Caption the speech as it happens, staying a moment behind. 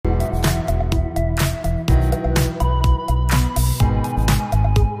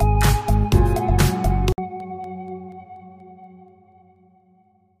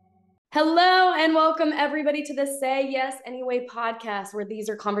Hello and welcome everybody to the Say Yes Anyway podcast, where these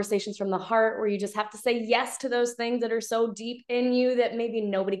are conversations from the heart, where you just have to say yes to those things that are so deep in you that maybe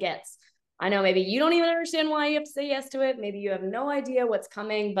nobody gets. I know maybe you don't even understand why you have to say yes to it. Maybe you have no idea what's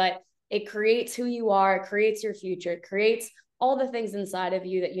coming, but it creates who you are, it creates your future, it creates all the things inside of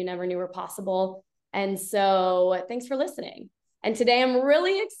you that you never knew were possible. And so thanks for listening. And today I'm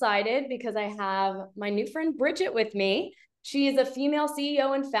really excited because I have my new friend Bridget with me. She is a female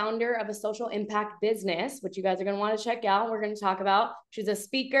CEO and founder of a social impact business, which you guys are going to want to check out. We're going to talk about. She's a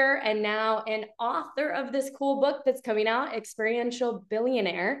speaker and now an author of this cool book that's coming out, Experiential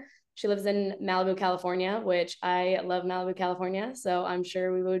Billionaire. She lives in Malibu, California, which I love Malibu, California. So I'm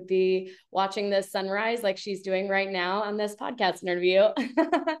sure we would be watching this sunrise like she's doing right now on this podcast interview.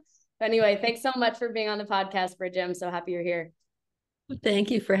 But anyway, thanks so much for being on the podcast, Bridget. I'm so happy you're here.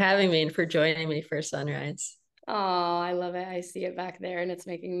 Thank you for having me and for joining me for Sunrise. Oh, I love it. I see it back there and it's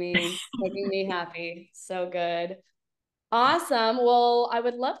making me happy. So good. Awesome. Well, I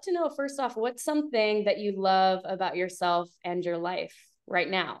would love to know first off, what's something that you love about yourself and your life right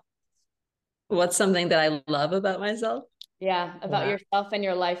now? What's something that I love about myself? Yeah, about Wow. yourself and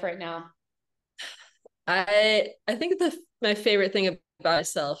your life right now. I think my favorite thing about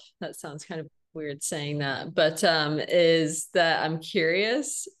myself, that sounds kind of weird saying that, but is that I'm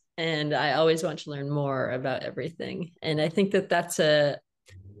curious and I always want to learn more about everything. And I think that that's a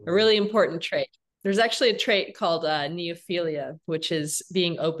really important trait. There's actually a trait called neophilia, which is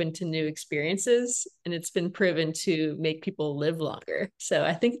being open to new experiences. And it's been proven to make people live longer. So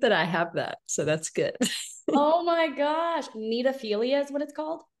I think that I have that. So that's good. Oh my gosh. Metaphilia is what it's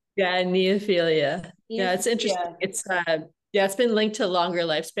called? Yeah, neophilia. Yeah, it's interesting. Neophilia. Yeah, it's been linked to longer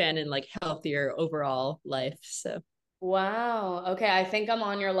lifespan and like healthier overall life. So Wow. Okay. I think I'm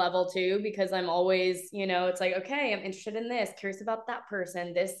on your level too, because I'm always, it's like, okay, I'm interested in this, curious about that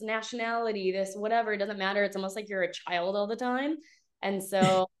person, this nationality, this whatever. It doesn't matter. It's almost like you're a child all the time. And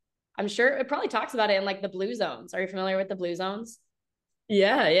so I'm sure it probably talks about it in like the blue zones. Are you familiar with the blue zones?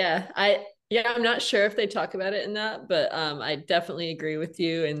 I'm not sure if they talk about it in that, but I definitely agree with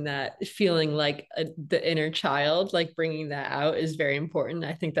you in that feeling like the inner child, like bringing that out is very important.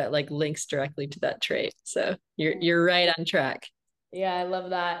 I think that like links directly to that trait. So you're right on track. Yeah, I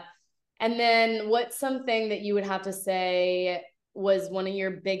love that. And then what's something that you would have to say was one of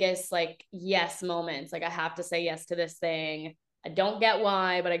your biggest like yes moments? Like I have to say yes to this thing. I don't get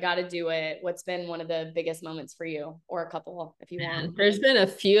why, but I got to do it. What's been one of the biggest moments for you, or a couple if you want? And there's been a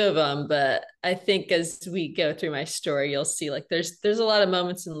few of them, but I think as we go through my story, you'll see like there's a lot of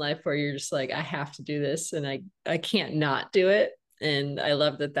moments in life where you're just like, I have to do this and I can't not do it. And I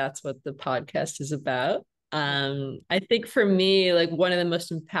love that that's what the podcast is about. I think for me, like one of the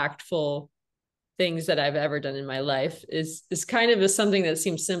most impactful things that I've ever done in my life is kind of something that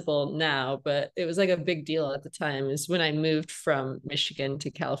seems simple now, but it was like a big deal at the time, is when I moved from Michigan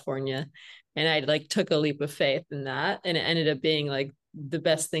to California, and I like took a leap of faith in that, and it ended up being like the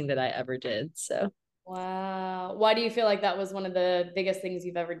best thing that I ever did. So Wow. Why do you feel like that was one of the biggest things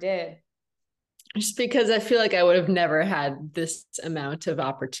you've ever did? just because I feel like I would have never had this amount of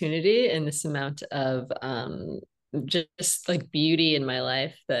opportunity and this amount of just like beauty in my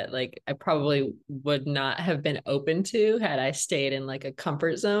life that like I probably would not have been open to had I stayed in like a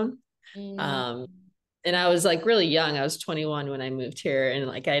comfort zone. Mm. Um, and I was like really young. I was 21 when I moved here, and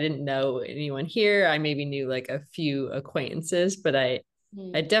like I didn't know anyone here. I maybe knew like a few acquaintances, but I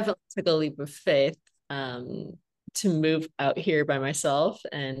Mm. definitely took a leap of faith to move out here by myself,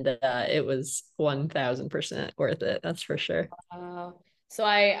 and it was 1000% worth it. That's for sure. So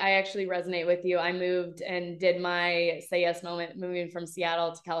I actually resonate with you. I moved and did my say yes moment moving from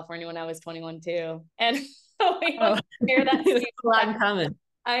Seattle to California when I was 21 too. And we Oh, both share that a same lot in exact. common.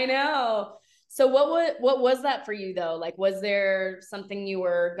 I know. So what was that for you though? Like was there something you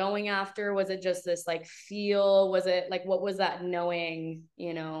were going after? Was it just this like feel? Was it like what was that knowing,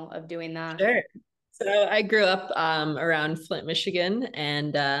 of doing that? Sure. So I grew up around Flint, Michigan,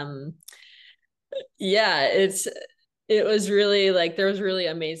 and yeah, it was really like there was really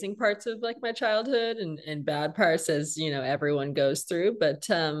amazing parts of like my childhood and bad parts, as you know everyone goes through, but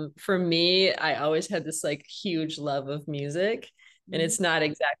for me I always had this like huge love of music, and Mhm. it's not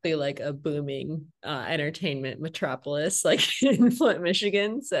exactly like a booming entertainment metropolis like in Flint,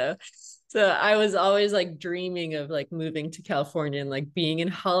 Michigan. So I was always like dreaming of like moving to California and like being in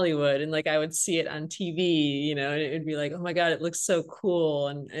Hollywood, and like I would see it on TV, and it would be like, oh my God, it looks so cool.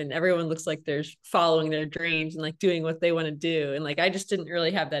 And everyone looks like they're following their dreams and like doing what they want to do. And like I just didn't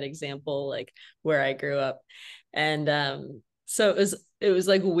really have that example like where I grew up. And so it was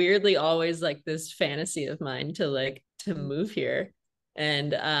like weirdly always like this fantasy of mine to like to move here.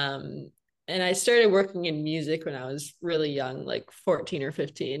 And I started working in music when I was really young, like 14 or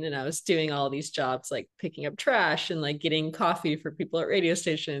 15. And I was doing all these jobs, like picking up trash and like getting coffee for people at radio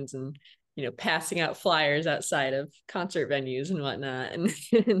stations and, passing out flyers outside of concert venues and whatnot. And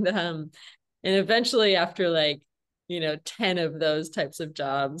eventually after like, 10 of those types of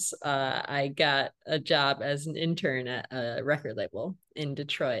jobs, I got a job as an intern at a record label in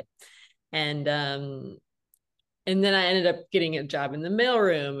Detroit. And and then I ended up getting a job in the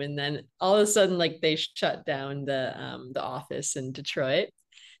mailroom, and then all of a sudden like they shut down the office in Detroit.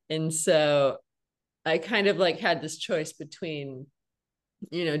 And so I kind of like had this choice between,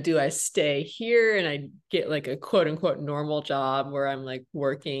 do I stay here and I get like a quote unquote normal job where I'm like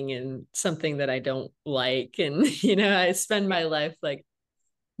working in something that I don't like, and I spend my life like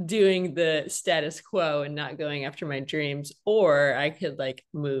doing the status quo and not going after my dreams, or I could like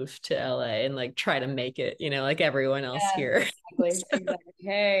move to LA and like try to make it, like everyone else Yes, here. exactly. Exactly.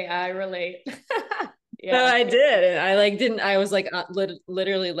 Hey, I relate. So Yeah. I did, and I like didn't. I was like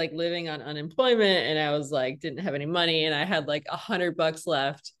literally like living on unemployment, and I was like didn't have any money, and I had like $100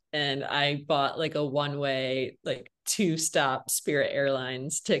 left, and I bought like a one-way like 2-stop Spirit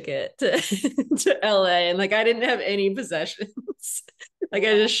Airlines ticket to to LA, and like I didn't have any possessions. Like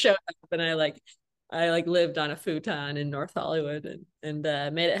I just showed up, and I lived on a futon in North Hollywood, and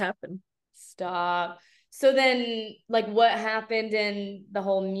made it happen. Stop. So then, like, what happened in the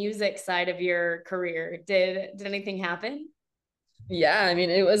whole music side of your career? Did anything happen? Yeah, I mean,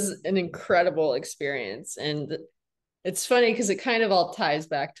 it was an incredible experience. And it's funny because it kind of all ties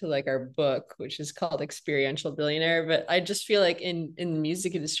back to like our book, which is called Experiential Billionaire. But I just feel like in the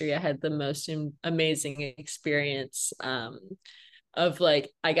music industry, I had the most amazing experience, of like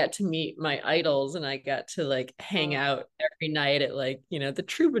I got to meet my idols, and I got to like hang out every night at like, the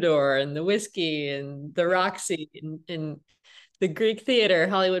Troubadour and the Whiskey and the Roxy and the Greek Theater,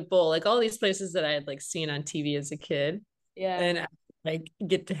 Hollywood Bowl, like all these places that I had like seen on TV as a kid. Yeah, And I, like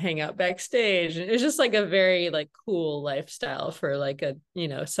get to hang out backstage. And it was just like a very like cool lifestyle for like a,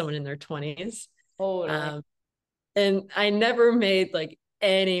 someone in their 20s. totally. Um, and I never made like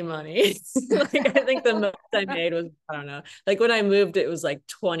any money. Like I think the most I made was, I don't know, like when I moved, it was like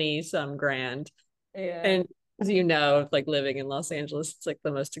 20 some grand. Yeah. And as like living in Los Angeles, it's like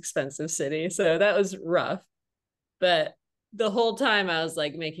the most expensive city. So that was rough. But the whole time I was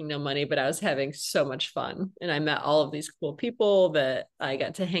like making no money, but I was having so much fun. And I met all of these cool people that I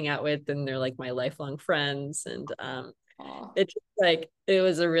got to hang out with, and they're like my lifelong friends. And Aw. it just like it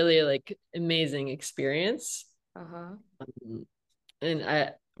was a really like amazing experience. Uh-huh. Um,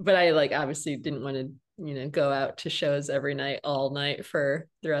 and but I like obviously didn't want to, go out to shows every night, all night for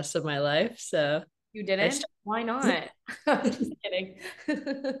the rest of my life. So You I didn't? Why not? I'm just kidding.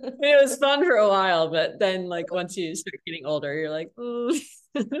 it was fun for a while, but then like once you start getting older, you're like, I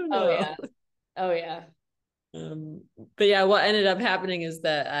don't Oh know. yeah. Oh yeah. Um, but yeah, what ended up happening is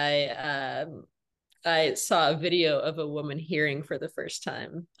that I saw a video of a woman hearing for the first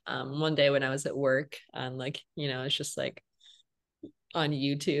time, one day when I was at work, on like, it's just like on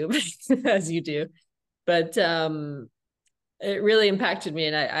YouTube as you do. But it really impacted me,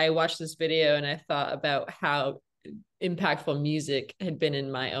 and I watched this video and I thought about how impactful music had been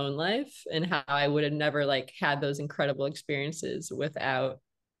in my own life, and how I would have never like had those incredible experiences without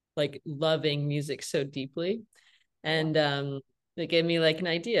like loving music so deeply. And it gave me like an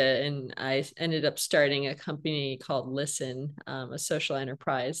idea, and I ended up starting a company called Listen, a social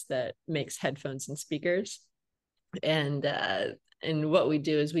enterprise that makes headphones and speakers. And what we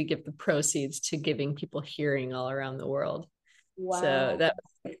do is we give the proceeds to giving people hearing all around the world. So Wow. that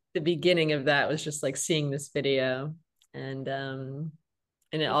the beginning of that was just like seeing this video, and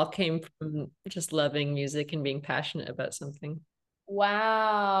it all came from just loving music and being passionate about something.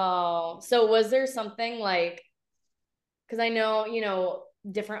 Wow. So was there something like, because I know,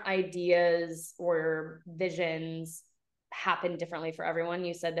 different ideas or visions happen differently for everyone.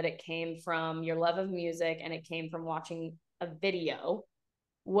 You said that it came from your love of music and it came from watching a video.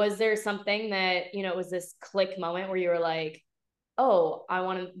 Was there something that, it was this click moment where you were like, oh, I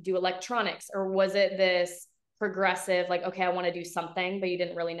want to do electronics? Or was it this progressive, like, okay, I want to do something, but you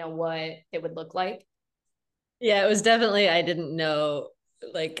didn't really know what it would look like? Yeah, it was definitely, I didn't know,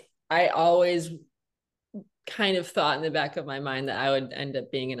 like I always kind of thought in the back of my mind that I would end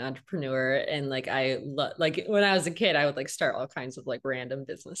up being an entrepreneur. And like like when I was a kid, I would like start all kinds of like random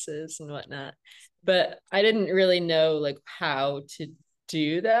businesses and whatnot. But I didn't really know like how to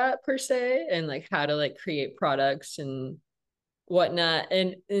do that per se, and like how to like create products and whatnot.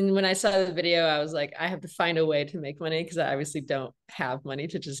 And when I saw the video, I was like, I have to find a way to make money, because I obviously don't have money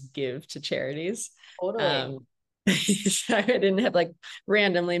to just give to charities. Totally. Um, So I didn't have like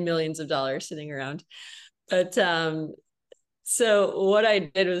randomly millions of dollars sitting around. But so what I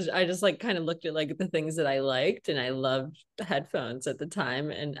did was I just like kind of looked at like the things that I liked, and I loved headphones at the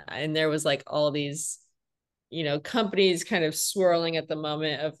time. And there was like all these, companies kind of swirling at the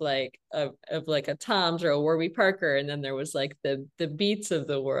moment of like a Tom's or a Warby Parker. And then there was like the Beats of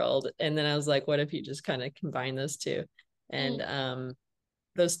the world. And then I was like, what if you just kind of combine those two? And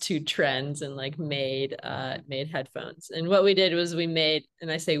those two trends, and like made headphones. And what we did was we made, and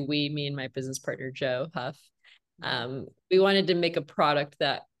I say we, me and my business partner Joe Huff, we wanted to make a product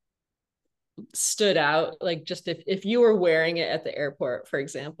that stood out. Like, just if you were wearing it at the airport, for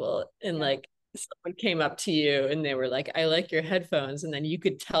example, and like someone came up to you and they were like, I like your headphones, and then you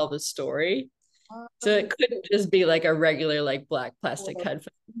could tell the story. So it couldn't just be like a regular like black plastic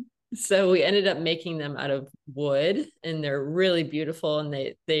headphone. So we ended up making them out of wood, and they're really beautiful, and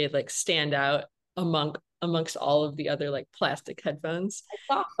they like stand out amongst all of the other like plastic headphones. I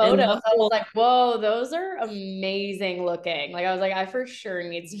saw And photos. the I was whole like, whoa, those are amazing looking. Like I was like, I for sure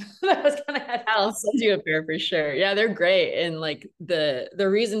need some of those kind of I'll headphones. send you a pair for sure. Yeah, they're great. And like the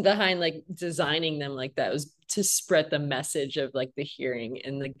reason behind like designing them like that was to spread the message of like the hearing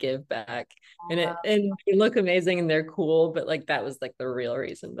and the give back. And they look amazing and they're cool, but like that was like the real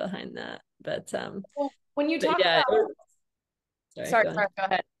reason behind that. Well, when you But talk yeah, about, sorry, sorry, go on. sorry, go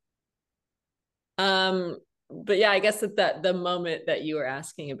ahead. But yeah, I guess that the moment that you were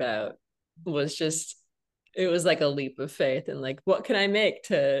asking about was just, it was like a leap of faith, and like, what can I make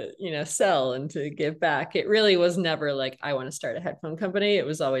to, sell and to give back? It really was never like, I want to start a headphone company. It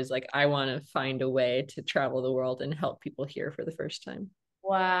was always like, I want to find a way to travel the world and help people hear for the first time.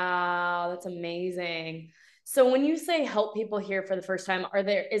 Wow, that's amazing. So when you say help people hear for the first time,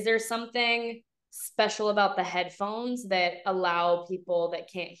 is there something special about the headphones that allow people that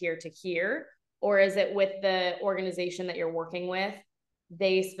can't hear to hear? Or is it with the organization that you're working with?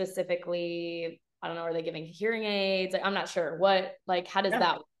 They specifically, I don't know, are they giving hearing aids? Like, I'm not sure. How does Yeah.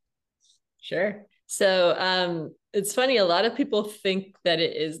 that work? Sure. So it's funny, a lot of people think that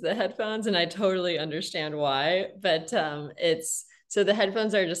it is the headphones, and I totally understand why, but it's so the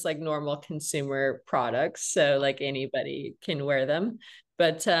headphones are just like normal consumer products. So like anybody can wear them.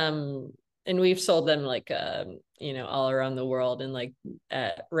 But and we've sold them like all around the world, and like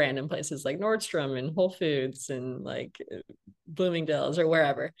at random places like Nordstrom and Whole Foods and like Bloomingdale's or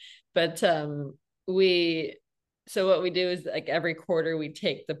wherever. But we so what we do is like every quarter we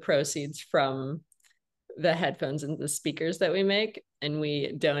take the proceeds from the headphones and the speakers that we make, and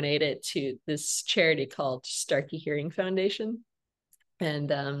we donate it to this charity called Starkey Hearing Foundation. And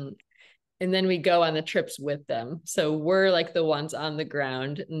then we go on the trips with them. So we're like the ones on the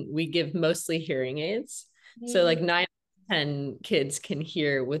ground, and we give mostly hearing aids. So like 9 10 kids can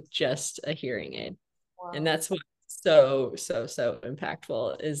hear with just a hearing aid. Wow. And that's what so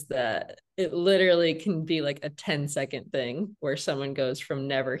impactful, is that it literally can be like a 10-second thing where someone goes from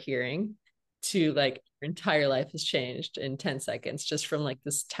never hearing to like your entire life has changed in 10 seconds just from like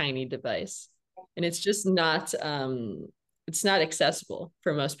this tiny device. And it's not accessible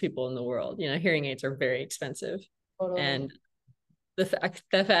for most people in the world. Hearing aids are very expensive. Totally. And the fact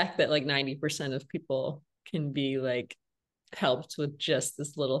that like 90% of people can be like helped with just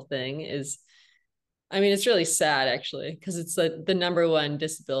this little thing is, I mean, it's really sad actually, because it's like the number one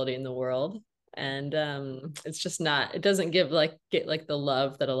disability in the world. And it's just not, it doesn't get like the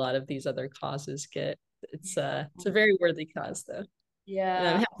love that a lot of these other causes get. It's a very worthy cause though. And I'm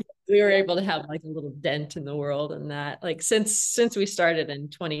Yeah. happy we were able to have like a little dent in the world in that. Like since we started in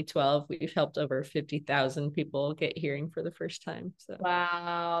 2012, we've helped over 50,000 people get hearing for the first time. So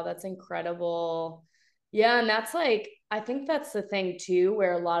Wow, that's incredible. Yeah, and that's like, I think that's the thing too,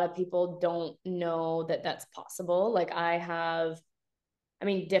 where a lot of people don't know that that's possible. Like I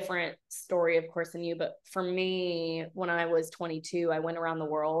mean, different story, of course, than you, but for me, when I was 22, I went around the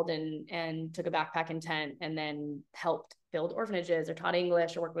world and took a backpack in tent and then helped build orphanages or taught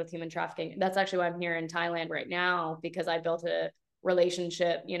English or worked with human trafficking. That's actually why I'm here in Thailand right now, because I built a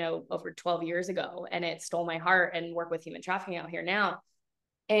relationship, over 12 years ago, and it stole my heart, and work with human trafficking out here now.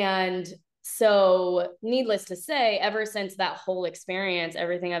 And so, needless to say, ever since that whole experience,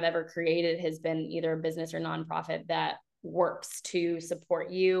 everything I've ever created has been either a business or nonprofit that works to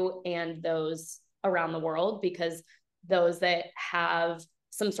support you and those around the world, because those that have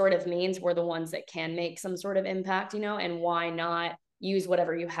some sort of means were the ones that can make some sort of impact, and why not use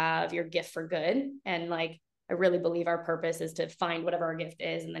whatever you have, your gift, for good. And like, I really believe our purpose is to find whatever our gift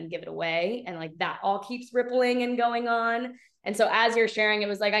is and then give it away. And like that all keeps rippling and going on. And so as you're sharing, it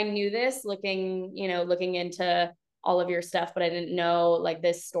was like, I knew this looking into all of your stuff, but I didn't know like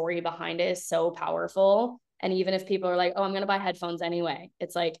this story behind it is so powerful. And even if people are like, oh, I'm going to buy headphones anyway,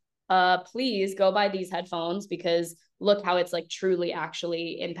 it's like, please go buy these headphones because look how it's like truly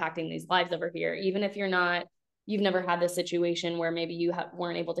actually impacting these lives over here. Even if you've never had this situation where maybe you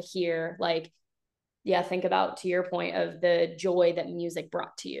weren't able to hear, like, yeah, think about, to your point, of the joy that music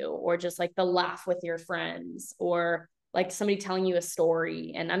brought to you, or just like the laugh with your friends, or like somebody telling you a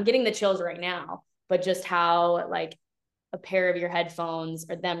story. And I'm getting the chills right now, but just how like a pair of your headphones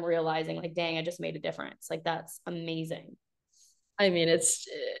or them realizing like, dang, I just made a difference. Like that's amazing. I mean, it's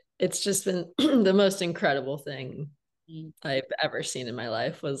just been the most incredible thing I've ever seen in my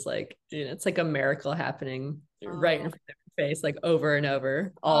life. Was like, it's like a miracle happening right in front of your face, like over and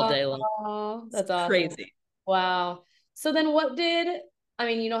over all day long. It's That's awesome. crazy. Wow. So then I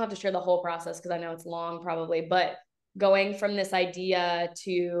mean, you don't have to share the whole process because I know it's long probably, but going from this idea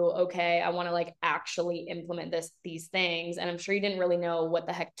to, okay, I want to like actually implement these things. And I'm sure you didn't really know what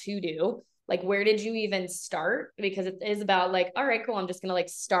the heck to do. Like, where did you even start? Because it is about like, all right, cool. I'm just going to like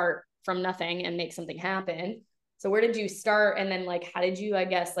start from nothing and make something happen. So where did you start? And then like, how did you, I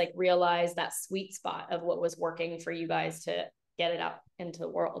guess, like realize that sweet spot of what was working for you guys to get it out into the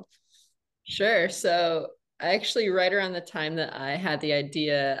world? Sure. So I actually, right around the time that I had the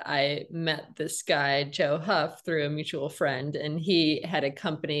idea, I met this guy, Joe Huff, through a mutual friend, and he had a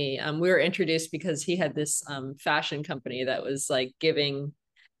company. We were introduced because he had this fashion company that was like giving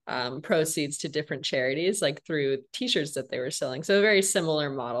proceeds to different charities, like through t-shirts that they were selling. So a very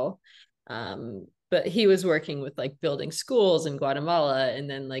similar model. But he was working with like building schools in Guatemala and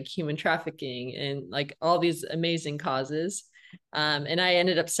then like human trafficking and like all these amazing causes. And I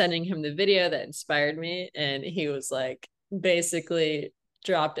ended up sending him the video that inspired me. And he was like, basically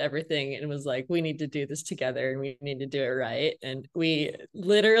dropped everything and was like, we need to do this together and we need to do it right. And we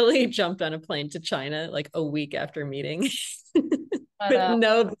literally jumped on a plane to China like a week after meeting with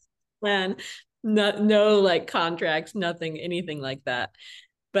no plan, no like contracts, nothing, anything like that.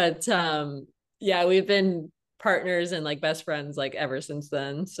 But yeah, we've been partners and like best friends like ever since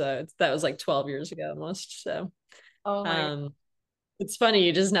then. So that was like 12 years ago almost. So Oh my God. um it's funny,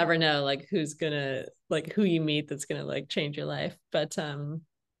 you just never know like who's gonna like who you meet that's gonna like change your life. But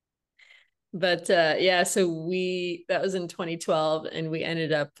yeah, so we that was in 2012 and we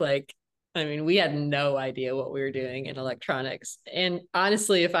ended up like, I mean, we had no idea what we were doing in electronics. And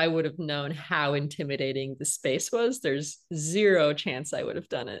honestly, if I would have known how intimidating the space was, there's zero chance I would have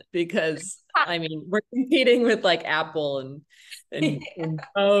done it because I mean, we're competing with like Apple and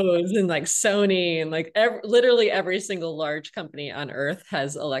Bose and like Sony and like literally every single large company on earth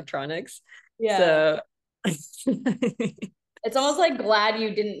has electronics. Yeah. So It's almost like glad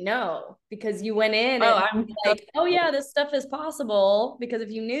you didn't know because you went in oh, and I'm like, oh yeah, this stuff is possible. Because if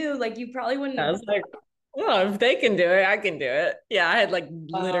you knew, like you probably I wouldn't. was like, well, if they can do it, I can do it. Yeah, I had like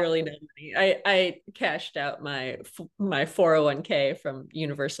Wow. literally no money. I cashed out my 401k from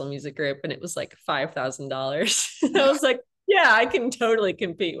Universal Music Group, and it was like $5,000. I was like, yeah, I can totally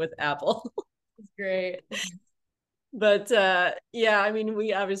compete with Apple. It's great. But yeah, I mean,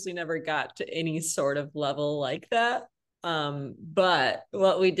 we obviously never got to any sort of level like that. But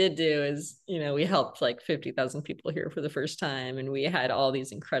what we did do is, we helped like 50,000 people here for the first time, and we had all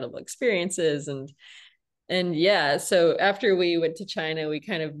these incredible experiences. And yeah, so after we went to China, we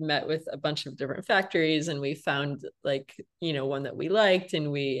kind of met with a bunch of different factories and we found like, one that we liked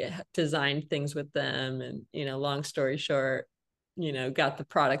and we designed things with them. And, long story short, got the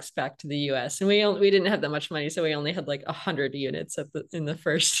products back to the US and we didn't have that much money. So we only had like 100 units in the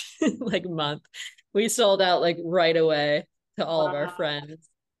first like month. We sold out like right away to all of our Wow. friends.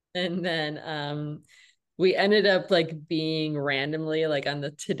 And then, we ended up like being randomly like on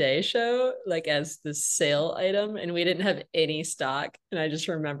the Today Show, like as the sale item, and we didn't have any stock. And I just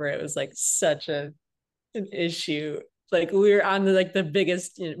remember it was like such an issue. Like we were on like the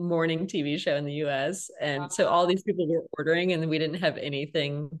biggest morning TV show in the US. And so all these people were ordering and we didn't have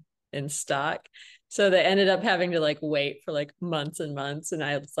anything in stock. So they ended up having to like wait for like months and months. And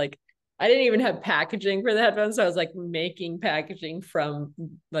I was like, I didn't even have packaging for the headphones. So I was like making packaging from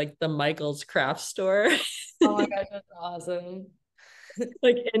like the Michael's craft store, Oh my gosh, that's awesome.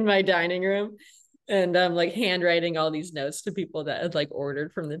 like in my dining room. And I'm like handwriting all these notes to people that had like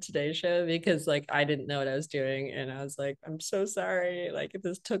ordered from the Today Show because like I didn't know what I was doing. And I was like, I'm so sorry. Like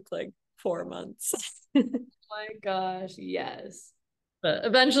this took like 4 months. Oh my gosh, yes. But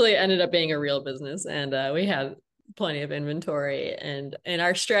eventually it ended up being a real business and we had plenty of inventory and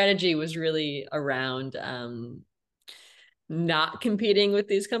our strategy was really around not competing with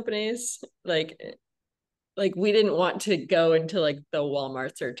these companies like we didn't want to go into like the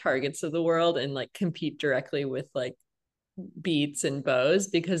Walmarts or Targets of the world and like compete directly with like Beats and Bows,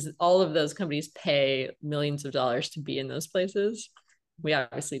 because all of those companies pay millions of dollars to be in those places. We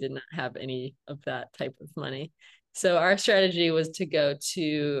obviously did not have any of that type of money. So our strategy was to go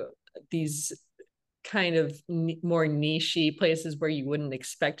to these kind of more nichey places where you wouldn't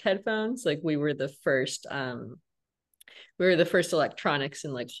expect headphones. Like we were the first electronics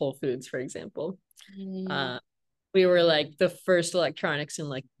in like Whole Foods, for example. We were like the first electronics in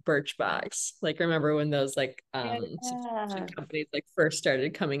like Birchbox. Like remember when those like subscription companies like first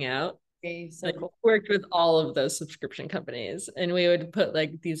started coming out? Okay, so Like cool. worked with all of those subscription companies, and we would put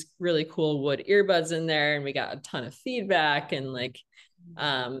like these really cool wood earbuds in there, and we got a ton of feedback, and like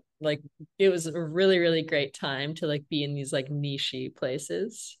it was a really, really great time to like be in these like nichey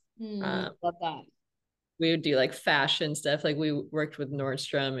places. Love that. We would do like fashion stuff. Like we worked with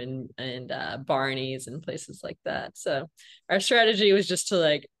Nordstrom and Barney's and places like that. So our strategy was just to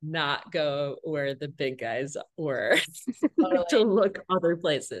like not go where the big guys were, Totally. to look other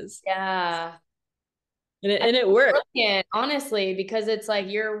places. Yeah. And it worked. Brilliant, honestly, because it's like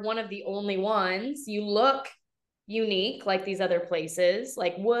you're one of the only ones. You look unique like these other places,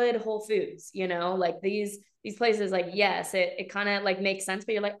 like Wood, Whole Foods, you know, like these places, like yes, it kind of like makes sense,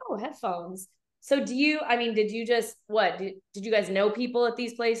 but you're like, oh, headphones. So do you, I mean, did you just what did you guys know people at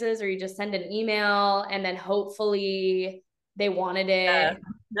these places, or you just send an email and then hopefully they wanted it?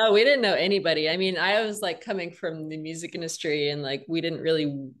 No, we didn't know anybody. I mean, I was like coming from the music industry, and like we didn't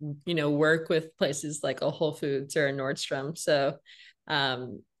really, work with places like a Whole Foods or a Nordstrom. So,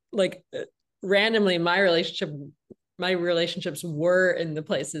 like randomly, my relationships were in the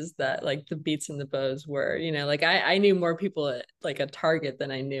places that like the Beats and the Bows were. Like I knew more people at like a Target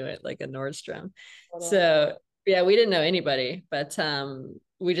than I knew at like a Nordstrom. So yeah, we didn't know anybody, but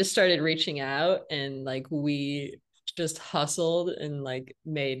we just started reaching out, and like we just hustled and like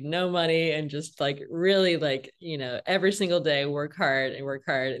made no money, and just like really like every single day work hard and work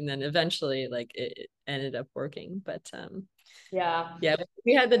hard, and then eventually like it ended up working. But Yeah. yeah,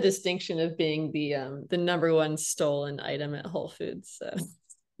 we had the distinction of being the number one stolen item at Whole Foods. So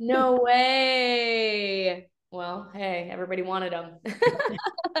No way. Well, hey, everybody wanted them.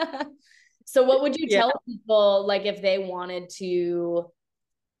 So what would you yeah. tell people like if they wanted to,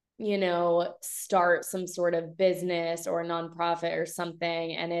 start some sort of business or a nonprofit or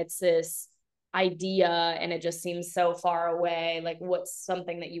something, and it's this idea and it just seems so far away? Like what's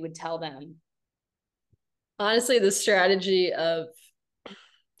something that you would tell them? Honestly, the strategy of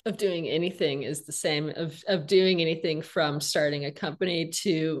doing anything is the same, of doing anything from starting a company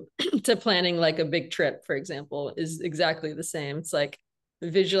to to planning like a big trip, for example, is exactly the same. It's like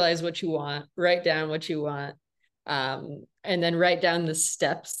visualize what you want, write down what you want, and then write down the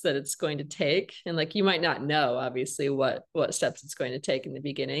steps that it's going to take. And like you might not know obviously what steps it's going to take in the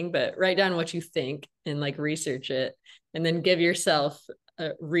beginning, but write down what you think and like research it, and then give yourself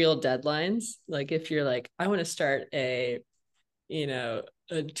real deadlines. Like if you're like, I want to start a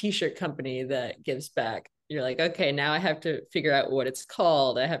t-shirt company that gives back, you're like, okay, now I have to figure out what it's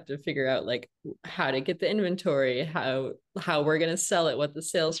called. I have to figure out like how to get the inventory, how we're going to sell it, what the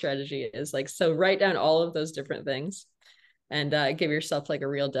sales strategy is. Like, so write down all of those different things, and give yourself like a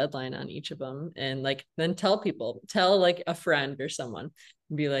real deadline on each of them, and like then tell like a friend or someone,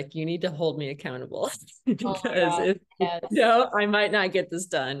 and be like, you need to hold me accountable Oh my because God. if Yes. no, I might not get this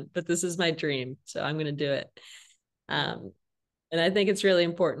done, but this is my dream, so I'm going to do it. um and I think it's really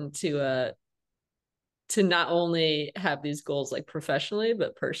important to not only have these goals like professionally,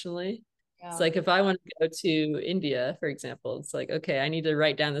 but personally. It's Yeah. like if I want to go to India, for example, it's like, okay, I need to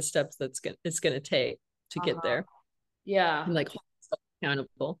write down the steps it's gonna take to get Uh-huh. there, Yeah. and like hold myself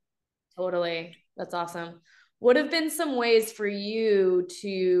accountable. Totally. That's awesome. What have been some ways for you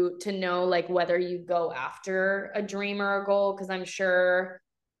to know like whether you go after a dream or a goal? Because I'm sure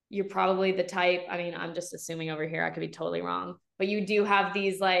you're probably the type, I mean, I'm just assuming over here, I could be totally wrong, but you do have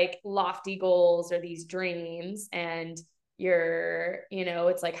these like lofty goals or these dreams, and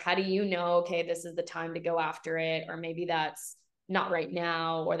it's like, how do you know, okay, this is the time to go after it? Or maybe that's not right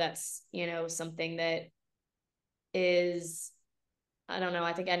now, or that's, something that is, I don't know.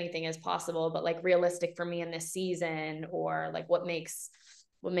 I think anything is possible, but like realistic for me in this season, or like what makes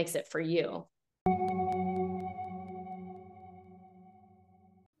it for you?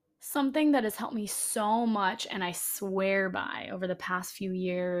 Something that has helped me so much, and I swear by over the past few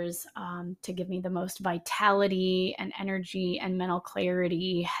years, to give me the most vitality and energy and mental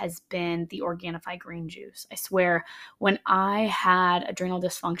clarity, has been the Organifi green juice. I swear, when I had adrenal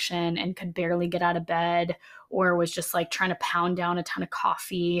dysfunction and could barely get out of bed, or was just like trying to pound down a ton of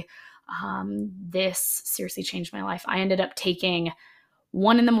coffee, this seriously changed my life. I ended up taking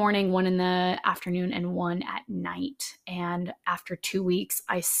one in the morning, one in the afternoon, and one at night. And after 2 weeks,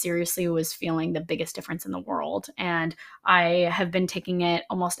 I seriously was feeling the biggest difference in the world. And I have been taking it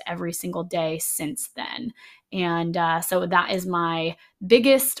almost every single day since then. And so that is one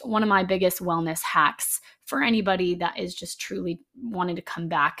of my biggest wellness hacks for anybody that is just truly wanting to come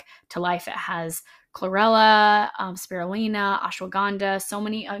back to life. It has chlorella, spirulina, ashwagandha, so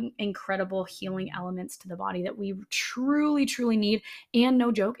many incredible healing elements to the body that we truly, truly need. And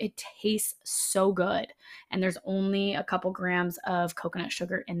no joke, it tastes so good. And there's only a couple grams of coconut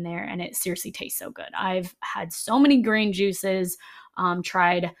sugar in there, and it seriously tastes so good. I've had so many green juices,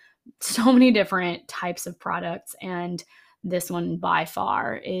 tried so many different types of products, and this one by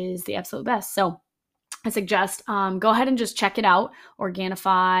far is the absolute best. So I suggest go ahead and just check it out,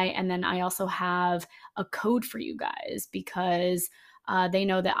 Organifi. And then I also have a code for you guys because they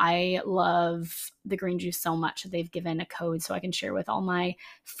know that I love the green juice so much. They've given a code so I can share with all my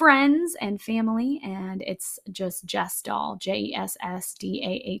friends and family. And it's just Jessdahl,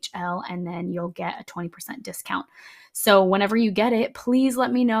 JESSDAHL. And then you'll get a 20% discount. So whenever you get it, please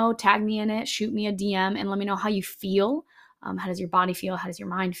let me know, tag me in it, shoot me a DM, and let me know how you feel. How does your body feel? How does your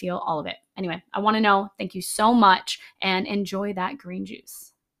mind feel? All of it. Anyway, I want to know. Thank you so much, and enjoy that green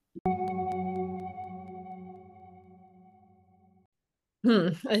juice.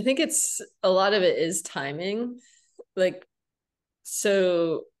 I think it's a lot of it is timing. Like,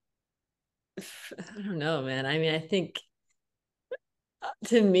 so I don't know, man. I mean, I think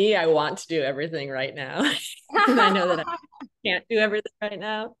to me, I want to do everything right now. And I know that I can't do everything right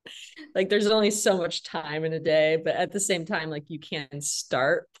now. Like there's only so much time in a day, but at the same time, like you can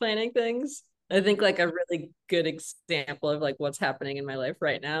start planning things. I think like a really good example of like what's happening in my life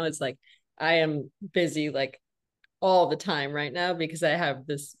right now is like I am busy like all the time right now because I have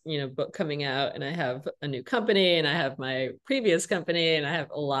this, book coming out and I have a new company and I have my previous company and I have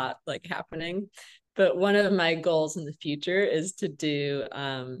a lot like happening. But one of my goals in the future is to do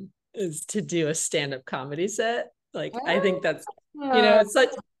a stand-up comedy set. Like I think that's, it's such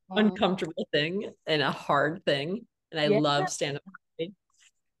an uncomfortable thing and a hard thing. And I Yeah. love stand-up comedy.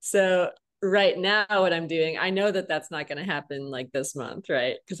 So right now what I'm doing, I know that that's not going to happen like this month,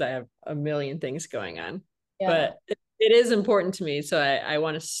 right? Because I have a million things going on. Yeah. But it is important to me. So I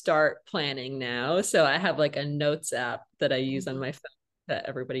want to start planning now. So I have like a notes app that I use on my phone that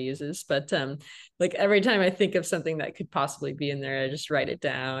everybody uses. But like every time I think of something that could possibly be in there, I just write it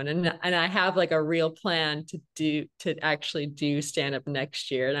down. And I have like a real plan to actually do stand up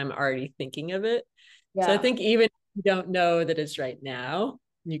next year. And I'm already thinking of it. So I Yeah. think even if you don't know that it's right now,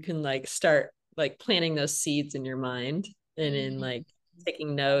 you can like start like planting those seeds in your mind and in like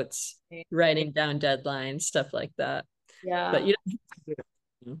taking notes, writing down deadlines, stuff like that. But Yeah. you don't have to do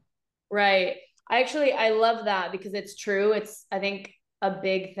it. Right. I love that because it's true. I think a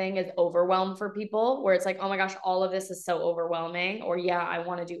big thing is overwhelm for people where it's like, oh my gosh, all of this is so overwhelming. Or yeah, I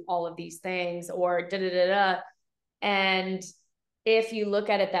want to do all of these things or da da da da. And if you look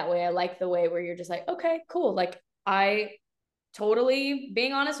at it that way, I like the way where you're just like, okay, cool. Like I totally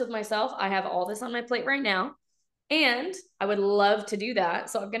being honest with myself, I have all this on my plate right now. And I would love to do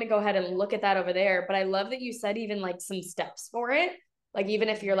that. So I'm going to go ahead and look at that over there. But I love that you said even like some steps for it. Like, even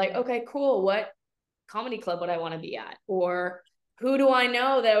if you're like, okay, cool, what comedy club would I want to be at? Or who do I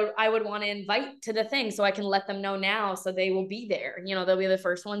know that I would want to invite to the thing so I can let them know now so they will be there? They'll be the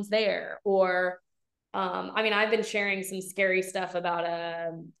first ones there. Or, I mean, I've been sharing some scary stuff about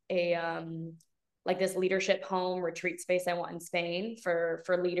like this leadership home retreat space I want in Spain for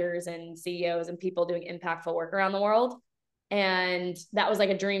leaders and CEOs and people doing impactful work around the world. And that was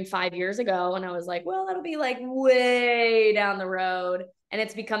like a dream 5 years ago. And I was like, well, that'll be like way down the road. And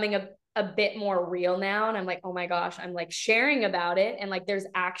it's becoming a bit more real now. And I'm like, oh my gosh, I'm like sharing about it. And like, there's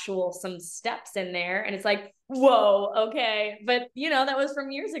actual some steps in there. And it's like, whoa, okay. But that was from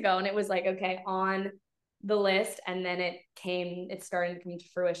years ago. And it was like, okay, on the list. And then it started to come to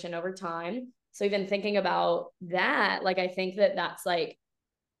fruition over time. So even thinking about that, like, I think that that's like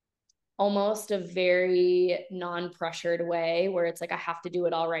almost a very non-pressured way where it's like, I have to do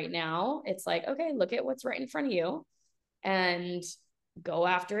it all right now. It's like, okay, look at what's right in front of you and go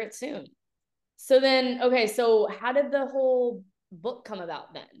after it soon. So then, okay, so how did the whole book come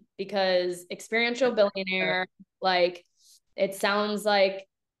about then? Because Experiential Billionaire, like, it sounds like,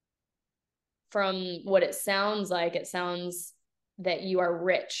 from what it sounds that you are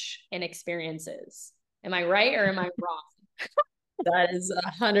rich in experiences. Am I right or am I wrong? That is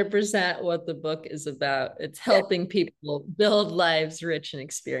 100% what the book is about. It's helping people build lives rich in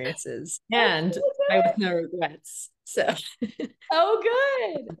experiences and with no regrets. So,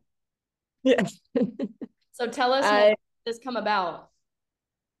 Oh, good. yeah. So tell us more. How did this come about?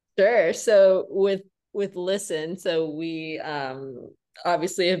 Sure. So with Listen, so we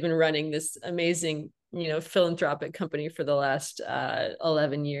obviously have been running this amazing, philanthropic company for the last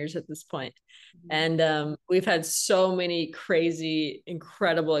 11 years at this point. And we've had so many crazy,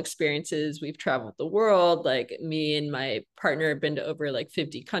 incredible experiences. We've traveled the world. Like, me and my partner have been to over like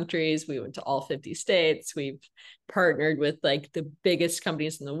 50 countries. We went to all 50 states. We've partnered with like the biggest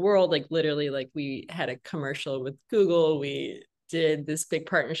companies in the world. Like, literally, like, we had a commercial with Google. We did this big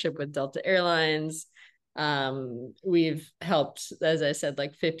partnership with Delta Airlines. We've helped, as I said,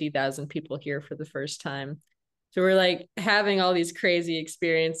 like 50,000 people here for the first time. So we're like having all these crazy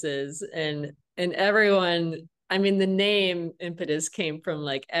experiences, and everyone, I mean, the name impetus came from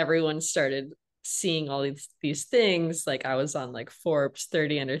like everyone started seeing all these things. Like, I was on like Forbes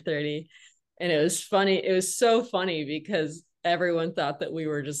 30 under 30, and it was funny. It was so funny because everyone thought that we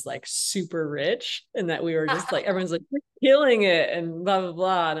were just like super rich, and that we were just like, everyone's like, we're killing it and blah blah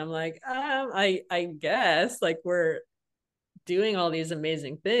blah. And I'm like, I guess like we're doing all these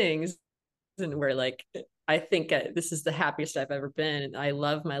amazing things, and we're like, I think this is the happiest I've ever been, and I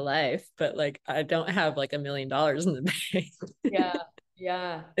love my life, but like I don't have like $1 million in the bank. Yeah.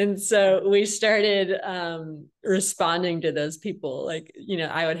 Yeah. And so we started responding to those people. Like,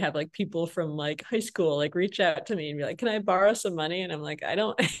 I would have like people from like high school like reach out to me and be like, can I borrow some money? And I'm like, I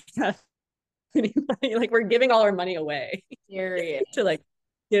don't have any money. Like, we're giving all our money away Serious. to like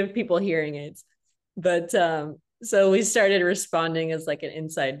give people hearing aids. But so we started responding as like an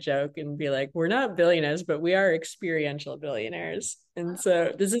inside joke and be like, we're not billionaires, but we are experiential billionaires. And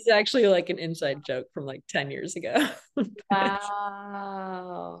so this is actually like an inside joke from like 10 years ago.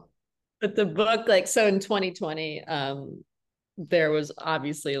 Wow. But the book, like, so in 2020, there was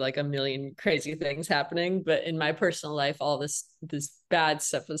obviously like a million crazy things happening, but in my personal life, all this bad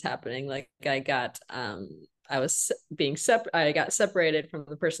stuff was happening. Like, I got separated from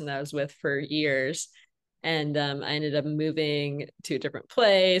the person that I was with for years. And I ended up moving to a different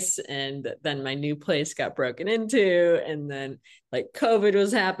place, and then my new place got broken into, and then like COVID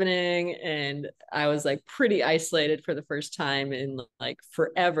was happening, and I was like pretty isolated for the first time in like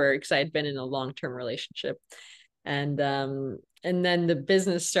forever, because I had been in a long-term relationship. And then the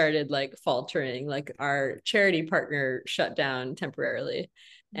business started like faltering. Like, our charity partner shut down temporarily.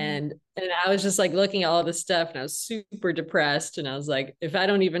 And I was just like looking at all this stuff, and I was super depressed, and I was like, if I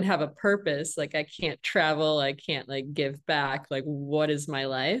don't even have a purpose, like I can't travel, I can't like give back, like what is my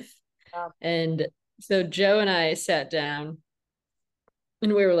life? Wow. And so Joe and I sat down,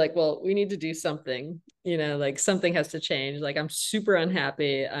 and we were like, well, we need to do something, like something has to change. Like, I'm super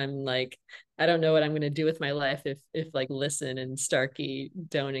unhappy. I'm like, I don't know what I'm going to do with my life if like Listen and Starkey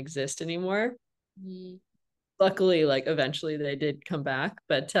don't exist anymore. Luckily, like eventually they did come back,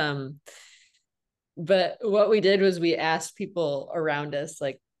 but what we did was we asked people around us,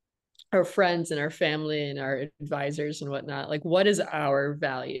 like our friends and our family and our advisors and whatnot, like, what is our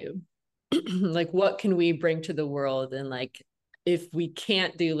value? Like, what can we bring to the world? And like, if we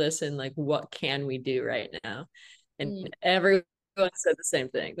can't do Listen, like what can we do right now? And everyone said the same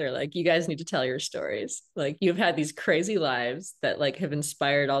thing. They're like, you guys need to tell your stories. Like, you've had these crazy lives that like have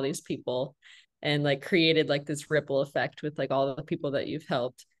inspired all these people, and like created like this ripple effect with like all the people that you've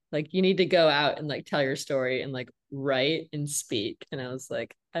helped. Like, you need to go out and like tell your story and like write and speak. And I was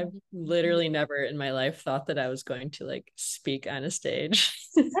like, I've literally never in my life thought that I was going to like speak on a stage.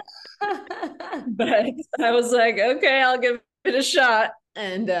 But I was like, okay, I'll give it a shot.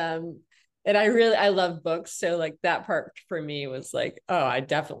 And I love books. So like that part for me was like, oh, I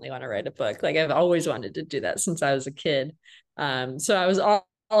definitely want to write a book. Like, I've always wanted to do that since I was a kid. So I was all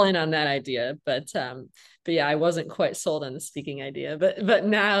in on that idea. But yeah, I wasn't quite sold on the speaking idea. But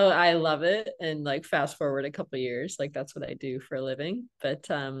now I love it. And like, fast forward a couple of years, like that's what I do for a living. But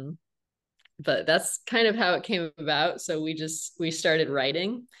that's kind of how it came about. So we started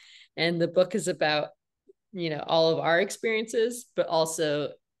writing, and the book is about, all of our experiences, but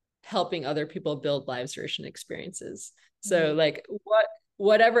also helping other people build lives rich in experiences. So like,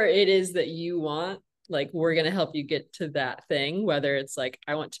 whatever it is that you want, like, we're going to help you get to that thing, whether it's like,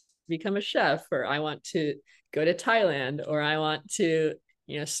 I want to become a chef, or I want to go to Thailand, or I want to,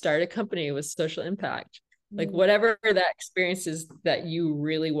 start a company with social impact. Like, whatever that experience is that you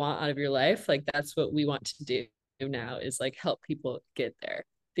really want out of your life, like that's what we want to do now, is like help people get there.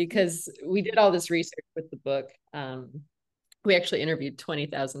 Because we did all this research with the book. We actually interviewed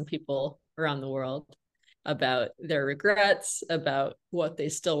 20,000 people around the world about their regrets, about what they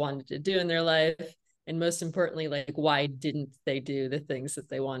still wanted to do in their life, and most importantly, like, why didn't they do the things that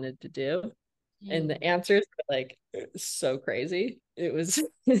they wanted to do? And the answers were like so crazy. It was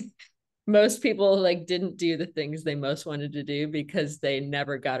most people like didn't do the things they most wanted to do because they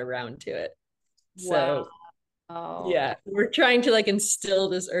never got around to it. Wow. So yeah, we're trying to like instill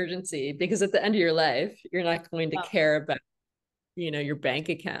this urgency because at the end of your life, you're not going to care about, your bank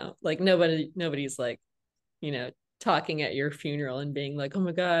account. Like nobody's like, talking at your funeral and being like, oh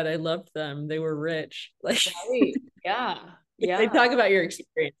my God, I loved them. They were rich. Like Right. Yeah. they Yeah. talk about your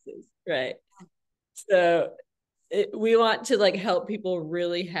experiences. Right. So we want to like help people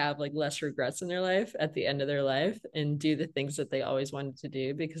really have like less regrets in their life at the end of their life and do the things that they always wanted to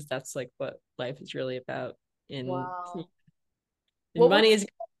do, because that's like what life is really about. And, Wow. and What were money is,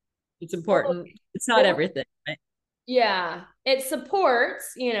 it's important. It's not everything, right? Yeah, it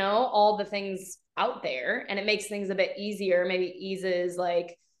supports, all the things out there, and it makes things a bit easier, maybe eases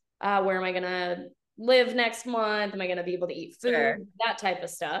like, where am I going to live next month? Am I going to be able to eat food? Sure. That type of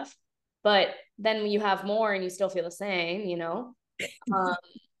stuff. But then when you have more and you still feel the same. Um,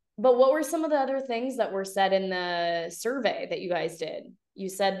 but what were some of the other things that were said in the survey that you guys did? You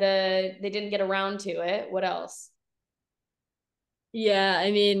said they didn't get around to it. What else? Yeah,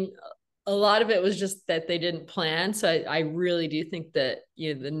 I mean, a lot of it was just that they didn't plan. So I really do think that,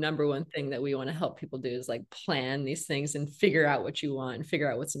 the number one thing that we want to help people do is like plan these things and figure out what you want and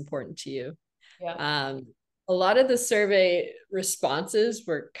figure out what's important to you. Yeah. A lot of the survey responses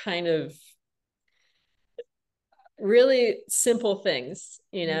were kind of really simple things,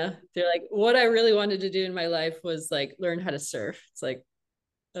 They're like, what I really wanted to do in my life was like learn how to surf. It's like,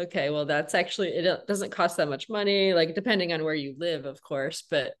 okay, well, that's actually, it doesn't cost that much money, like depending on where you live, of course,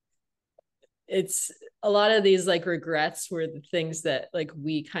 but it's a lot of these like regrets were the things that like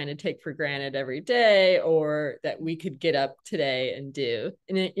we kind of take for granted every day, or that we could get up today and do.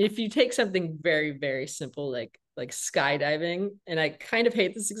 And if you take something very, very simple, like skydiving, and I kind of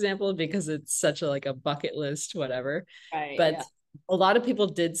hate this example because it's such a like a bucket list, whatever. Right. But Yeah. a lot of people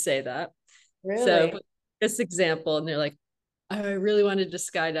did say that. Really? So this example, and they're like, I really wanted to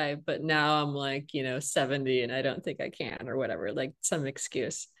skydive, but now I'm like, 70 and I don't think I can, or whatever, like some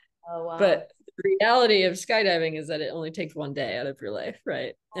excuse. Oh, wow. But the reality of skydiving is that it only takes one day out of your life,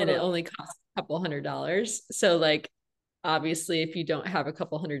 right? And it Totally. only costs a couple $100s. So like obviously if you don't have a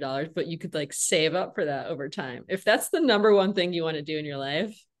couple $100, but you could like save up for that over time. If that's the number one thing you want to do in your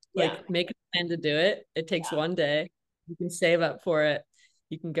life, Yeah. like make a plan to do it. It takes Yeah. one day. You can save up for it.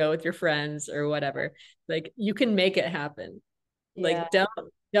 You can go with your friends or whatever. Like you can make it happen. Yeah, Like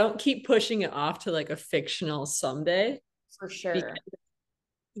don't keep pushing it off to like a fictional someday, for sure.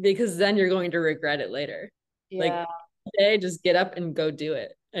 because then you're going to regret it later. Yeah. Like today, just get up and go do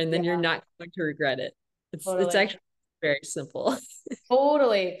it, and then you're Yeah, not going to regret it. It's totally. actually very simple.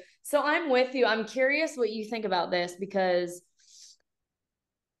 Totally. So I'm with you. I'm curious what you think about this, because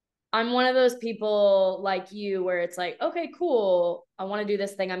I'm one of those people like you where it's like, okay, cool. I want to do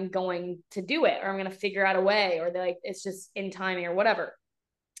this thing. I'm going to do it, or I'm going to figure out a way, or like it's just in timing or whatever.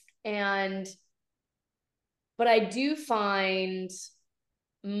 And, but I do find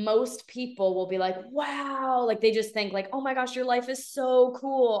most people will be like, wow, like they just think like, oh my gosh, your life is so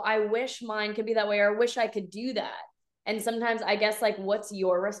cool. I wish mine could be that way, or I wish I could do that. And sometimes I guess like, what's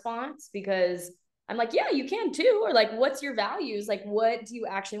your response? Because I'm like, yeah, you can too. Or like, what's your values? Like, what do you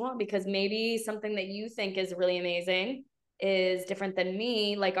actually want? Because maybe something that you think is really amazing is different than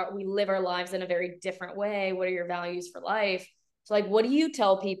me. Like, we live our lives in a very different way. What are your values for life? So like, what do you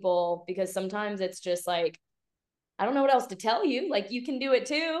tell people? Because sometimes it's just like, I don't know what else to tell you. Like, you can do it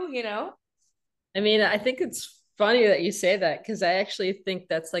too. I mean, I think it's funny that you say that, because I actually think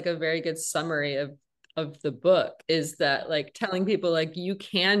that's like a very good summary of the book, is that like telling people like you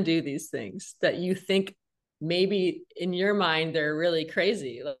can do these things that you think maybe in your mind they're really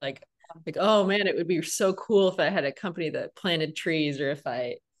crazy, like oh man, it would be so cool if I had a company that planted trees, or if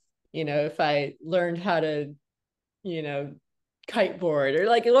I learned how to you know kiteboard, or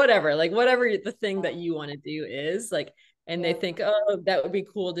like whatever the thing that you want to do is like, and they Yeah. think, oh, that would be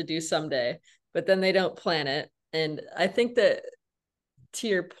cool to do someday, but then they don't plan it. And I think that, to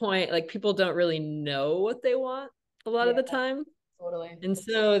your point, like people don't really know what they want a lot Yeah, of the time. totally. And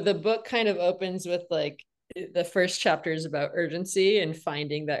so the book kind of opens with like the first chapter is about urgency and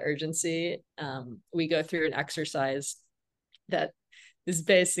finding that urgency. We go through an exercise that is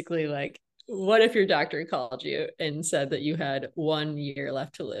basically like, what if your doctor called you and said that you had 1 year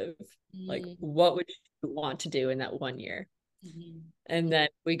left to live? Like, Mm-hmm. what would you want to do in that 1 year? Mm-hmm. And then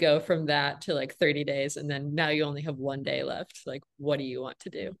we go from that to like 30 days. And then now you only have one day left. Like, what do you want to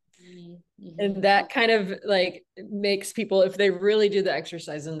do? Mm-hmm. And that kind of like makes people, if they really do the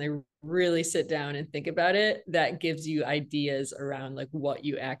exercise and they really sit down and think about it, that gives you ideas around like what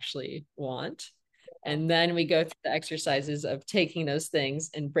you actually want. And then we go through the exercises of taking those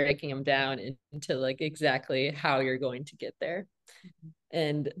things and breaking them down into like exactly how you're going to get there.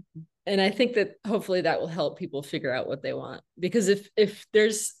 And I think that hopefully that will help people figure out what they want. Because if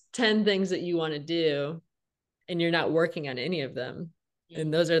there's 10 things that you want to do and you're not working on any of them,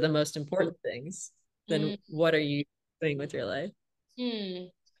 and those are the most important things, then what are you doing with your life?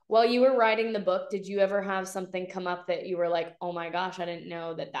 While you were writing the book, did you ever have something come up that you were like, oh my gosh, I didn't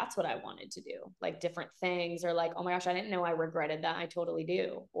know that that's what I wanted to do? Like different things, or like, oh my gosh, I didn't know I regretted that. I totally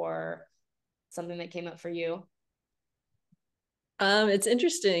do. Or something that came up for you? It's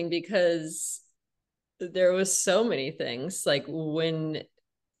interesting because there was so many things. Like when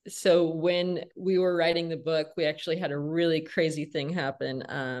we were writing the book, we actually had a really crazy thing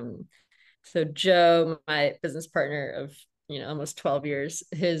happen. So Joe, my business partner of almost 12 years,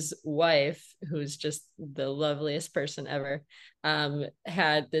 his wife, who's just the loveliest person ever,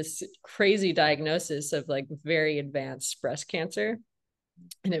 had this crazy diagnosis of like very advanced breast cancer.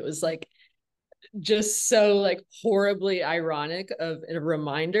 And it was like just so like horribly ironic of a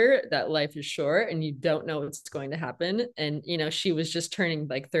reminder that life is short and you don't know what's going to happen. And she was just turning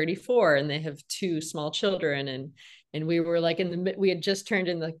like 34 and they have two small children, and we were like we had just turned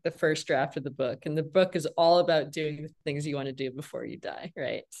in like the first draft of the book, and the book is all about doing the things you want to do before you die,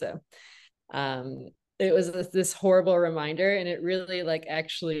 right? So it was this horrible reminder, and it really like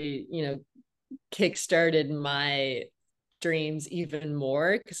actually kickstarted my dreams even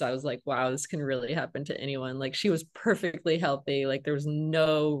more, because I was like, wow, this can really happen to anyone. Like she was perfectly healthy, like there was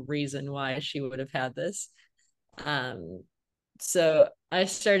no reason why she would have had this. So I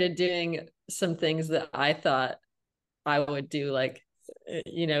started doing some things that I thought I would do, like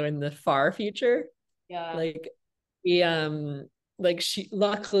in the far future. Yeah. Like she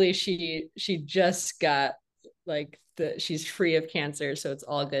luckily she just got like she's free of cancer, so it's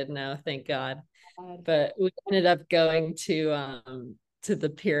all good now, thank God. But we ended up going to the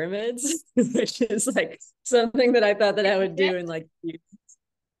pyramids, which is like something that I thought that I would do in like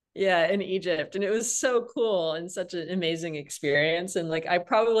in Egypt. And it was so cool and such an amazing experience. And like I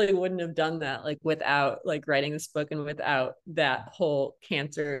probably wouldn't have done that like without like writing this book and without that whole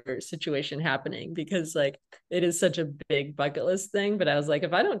cancer situation happening, because like it is such a big bucket list thing. But I was like,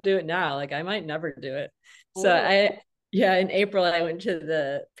 if I don't do it now, like I might never do it. So in April I went to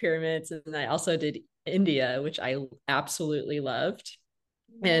the pyramids, and I also did India, which I absolutely loved.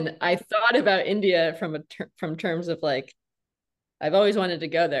 And I thought about India from terms of like, I've always wanted to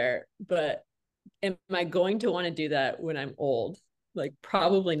go there, but am I going to want to do that when I'm old? Like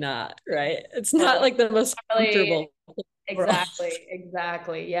probably not, right? It's not like the most comfortable.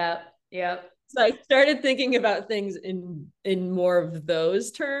 Exactly. Yep. So I started thinking about things in more of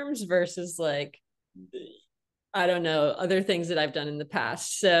those terms versus like, I don't know, other things that I've done in the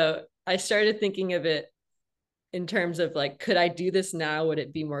past. So I started thinking of it in terms of like, could I do this now? Would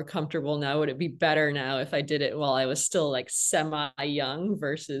it be more comfortable now? Would it be better now if I did it while I was still like semi young,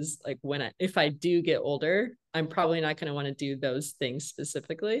 versus like if I do get older, I'm probably not going to want to do those things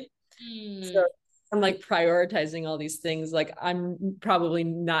specifically. So I'm like prioritizing all these things. Like I'm probably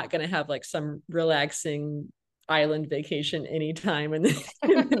not going to have like some relaxing island vacation anytime in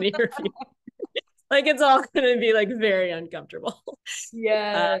in the near future. Like it's all going to be like very uncomfortable.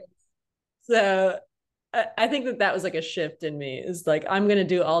 Yeah. So I think that was like a shift in me, is like, I'm going to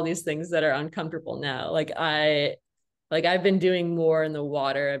do all these things that are uncomfortable now. I've been doing more in the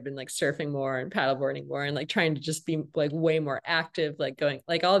water. I've been like surfing more and paddleboarding more, and like trying to just be like way more active, like going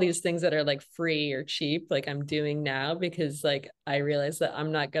like all these things that are like free or cheap, like I'm doing now, because like I realize that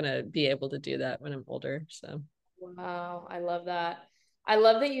I'm not going to be able to do that when I'm older. So wow, I love that. I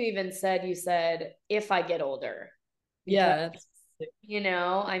love that you said if I get older, because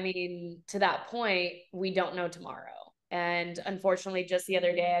yeah. I mean, to that point, we don't know tomorrow. And unfortunately, just the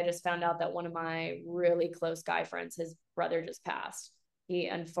other day, I just found out that one of my really close guy friends, his brother just passed. He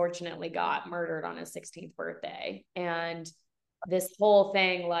unfortunately got murdered on his 16th birthday. And this whole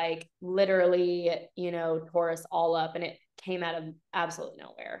thing, like, literally, tore us all up, and it came out of absolutely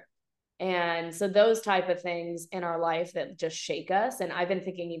nowhere. And so those type of things in our life that just shake us. And I've been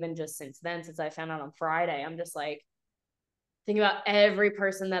thinking, even just since then, since I found out on Friday, I'm just like, thinking about every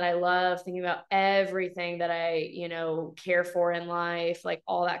person that I love, thinking about everything that I, care for in life, like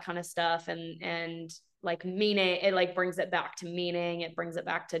all that kind of stuff. And like meaning, it like brings it back to meaning. It brings it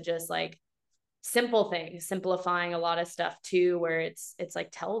back to just like simple things, simplifying a lot of stuff too, where it's like,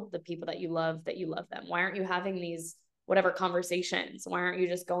 tell the people that you love them. Why aren't you having these whatever conversations? Why aren't you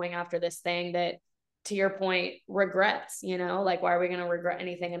just going after this thing that, to your point, regrets, like, why are we going to regret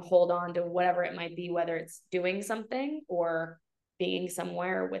anything and hold on to whatever it might be, whether it's doing something or being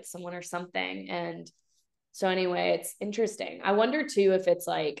somewhere with someone or something. And so anyway, it's interesting. I wonder too if it's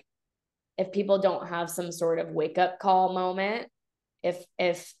like, if people don't have some sort of wake up call moment,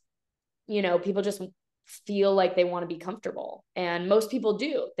 if you know, people just feel like they want to be comfortable. And most people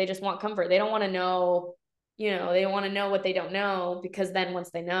do. They just want comfort. They don't want to know, you know, they want to know what they don't know, because then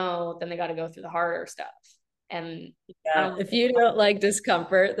once they know, then they got to go through the harder stuff. And if you don't like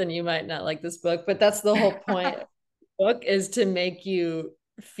discomfort, then you might not like this book. But that's the whole point of the book, is to make you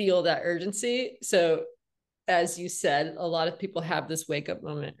feel that urgency. So as you said, a lot of people have this wake up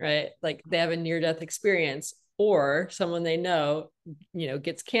moment, right? Like they have a near death experience, or someone they know, you know,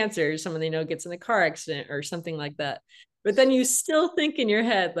 gets cancer, someone they know gets in a car accident or something like that. But then you still think in your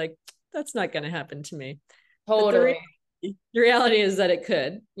head, like, that's not going to happen to me. totally. But the reality is that it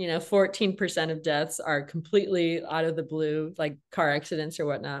could. You know, 14% of deaths are completely out of the blue, like car accidents or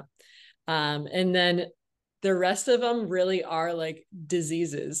whatnot. And then the rest of them really are like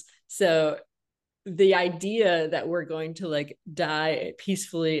diseases. So the idea that we're going to like die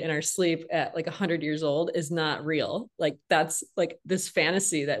peacefully in our sleep at like 100 years old is not real. Like that's like this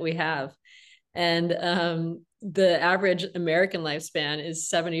fantasy that we have. And the average American lifespan is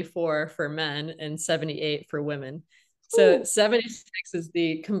 74 for men and 78 for women. So 76 is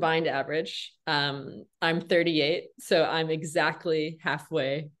the combined average. I'm 38, so I'm exactly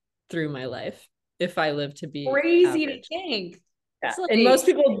halfway through my life if I live to be Crazy average. to think. Yeah. Like, And most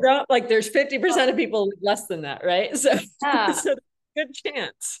people don't, like there's 50% of people less than that, right? So, yeah. so good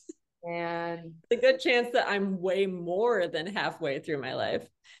chance. And A good chance that I'm way more than halfway through my life,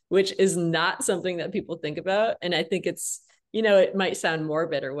 which is not something that people think about. And I think it's, you know, it might sound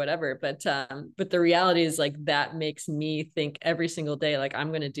morbid or whatever, but the reality is like that makes me think every single day, like I'm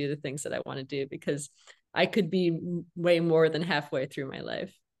going to do the things that I want to do, because I could be way more than halfway through my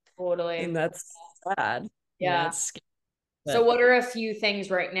life. totally. And that's sad. Yeah. You know, it's scary. So what are a few things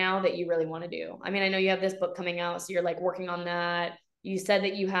right now that you really want to do? I mean, I know you have this book coming out, so you're like working on that. You said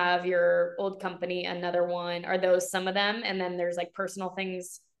that you have your old company, another one. Are those some of them? And then there's like personal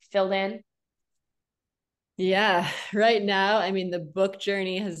things filled in? Yeah, right now, I mean, the book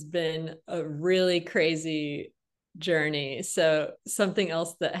journey has been a really crazy journey. So something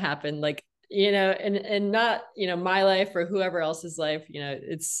else that happened, like, you know, and not, you know, my life or whoever else's life, you know,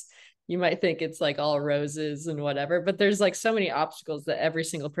 it's, you might think it's like all roses and whatever, but there's like so many obstacles that every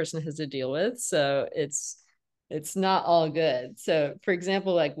single person has to deal with. So it's not all good. So for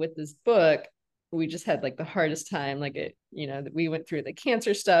example, like with this book, we just had like the hardest time, like it, you know, we went through the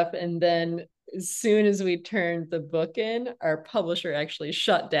cancer stuff, and then as soon as we turned the book in, our publisher actually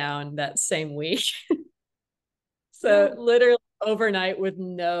shut down that same week. So literally overnight with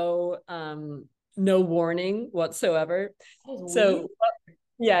no warning whatsoever. So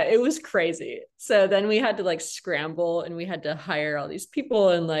yeah, it was crazy. So then we had to like scramble, and we had to hire all these people,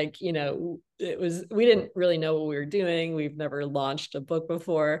 and like, you know, it was, we didn't really know what we were doing. We've never launched a book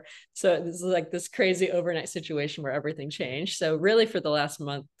before. So this is like this crazy overnight situation where everything changed. So really for the last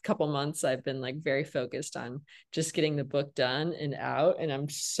couple months, I've been like very focused on just getting the book done and out. And I'm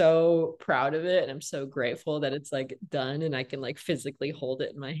so proud of it. And I'm so grateful that it's like done and I can like physically hold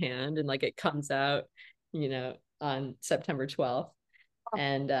it in my hand, and like it comes out, you know, on September 12th.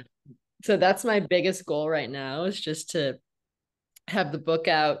 And so that's my biggest goal right now, is just to have the book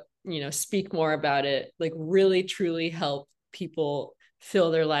out, you know, speak more about it, like really truly help people fill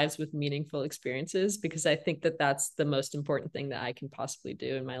their lives with meaningful experiences, because I think that that's the most important thing that I can possibly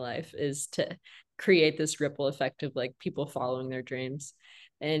do in my life, is to create this ripple effect of like people following their dreams.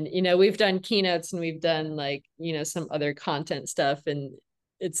 And, you know, we've done keynotes and we've done like, you know, some other content stuff, and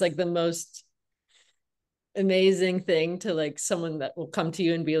it's like the most amazing thing to like someone that will come to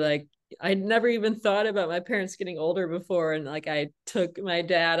you and be like, I never even thought about my parents getting older before, and like I took my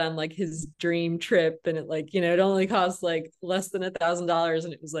dad on like his dream trip, and it like, you know, it only cost like less than $1,000,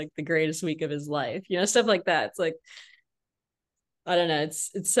 and it was like the greatest week of his life, you know, stuff like that. It's like, I don't know,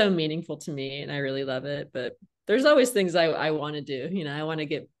 it's so meaningful to me, and I really love it. But there's always things I want to do. You know, I want to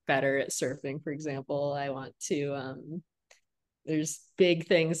get better at surfing, for example. I want to there's big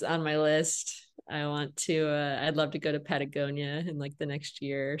things on my list. I want to I'd love to go to Patagonia in like the next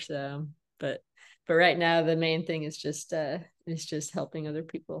year or so. But right now the main thing is just helping other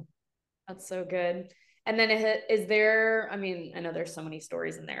people. That's so good. And then is there, I mean, I know there's so many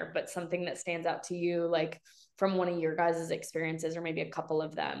stories in there, but something that stands out to you, like from one of your guys' experiences, or maybe a couple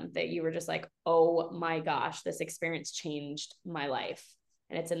of them, that you were just like, oh my gosh, this experience changed my life,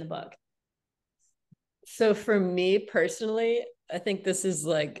 and it's in the book? So for me personally, I think this is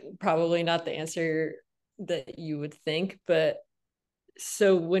like probably not the answer that you would think, but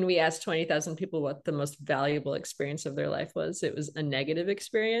So when we asked 20,000 people what the most valuable experience of their life was, it was a negative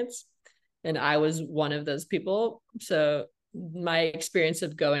experience. And I was one of those people. So my experience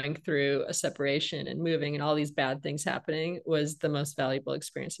of going through a separation and moving and all these bad things happening was the most valuable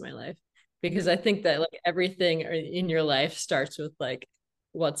experience of my life. Because I think that like everything in your life starts with like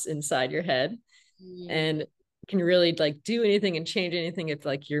what's inside your head. And can really like do anything and change anything if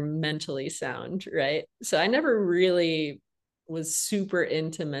like you're mentally sound, right? So I never really was super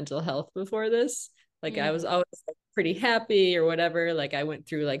into mental health before this. Like I was always like, pretty happy or whatever. Like I went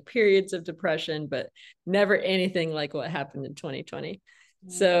through like periods of depression, but never anything like what happened in 2020.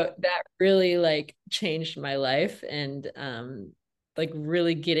 So that really like changed my life, and like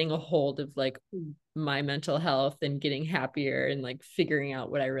really getting a hold of like my mental health and getting happier and like figuring out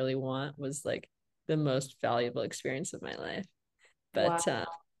what I really want was like the most valuable experience of my life. But Wow.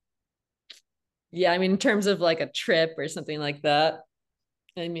 yeah, I mean, in terms of like a trip or something like that,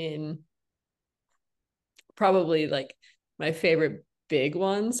 I mean, probably like my favorite big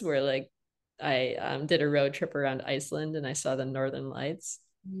ones were like I did a road trip around Iceland and I saw the Northern Lights.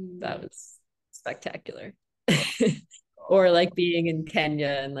 That was spectacular. Or like being in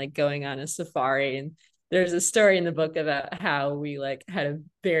Kenya and like going on a safari. And there's a story in the book about how we like had a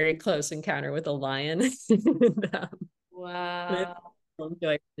very close encounter with a lion. And, I Wow. don't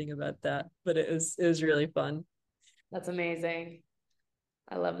enjoy anything about that, but it was really fun. That's amazing.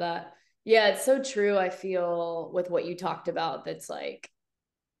 I love that. Yeah, it's so true. I feel with what you talked about, that's like,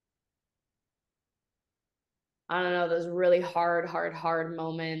 I don't know, those really hard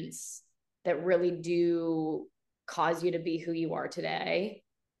moments that really do cause you to be who you are today.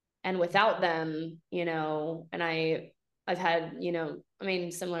 And without them, and I've had, I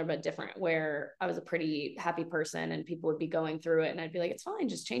mean, similar but different, where I was a pretty happy person and people would be going through it and I'd be like, it's fine,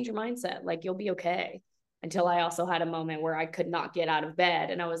 just change your mindset, like you'll be okay. Until I also had a moment where I could not get out of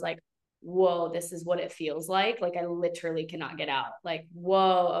bed and I was like, whoa, this is what it feels like I literally cannot get out. Like,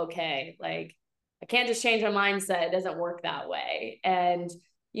 whoa, okay, like I can't just change my mindset, it doesn't work that way. And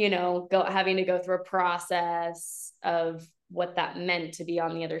having to go through a process of what that meant to be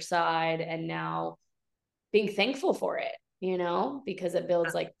on the other side, and now being thankful for it, because it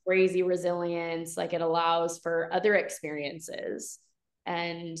builds like crazy resilience, like it allows for other experiences.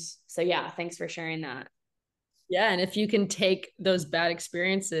 And so yeah, thanks for sharing that. Yeah, and if you can take those bad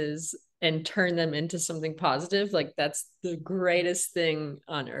experiences and turn them into something positive, like that's the greatest thing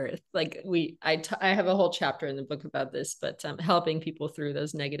on earth. Like I have a whole chapter in the book about this, but helping people through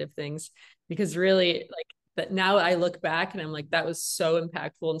those negative things, because really like that now I look back and I'm like, that was so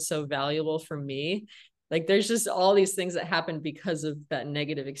impactful and so valuable for me. Like there's just all these things that happened because of that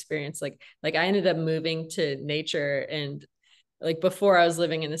negative experience. Like I ended up moving to nature, and like before I was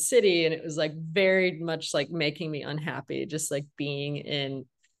living in the city, and it was like very much like making me unhappy, just like being in,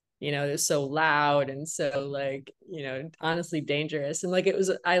 it was so loud and so like, honestly dangerous. And like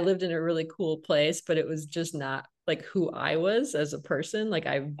I lived in a really cool place, but it was just not like who I was as a person. Like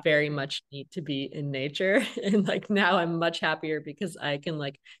I very much need to be in nature. And like now I'm much happier because I can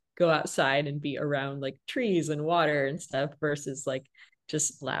like go outside and be around like trees and water and stuff versus like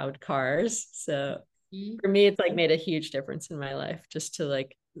just loud cars. So for me, it's like made a huge difference in my life just to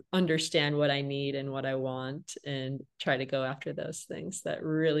like understand what I need and what I want and try to go after those things that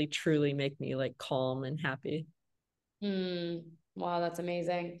really truly make me like calm and happy. Wow, that's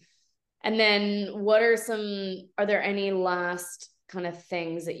amazing. And then are there any last kind of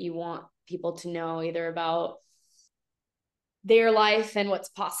things that you want people to know, either about their life and what's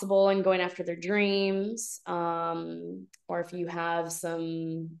possible and going after their dreams, or if you have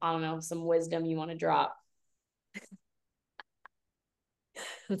some, I don't know, some wisdom you want to drop?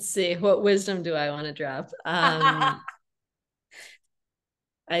 Let's see, what wisdom do I want to drop? I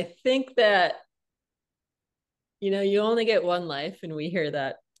think that, you only get one life, and we hear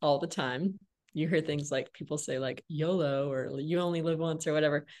that all the time. You hear things like people say like YOLO or you only live once or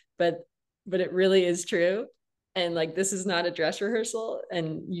whatever, but it really is true. And like this is not a dress rehearsal,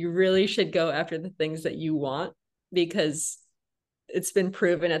 and you really should go after the things that you want, because it's been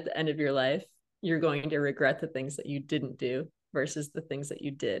proven at the end of your life you're going to regret the things that you didn't do versus the things that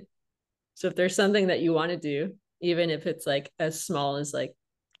you did. So if there's something that you want to do, even if it's like as small as like,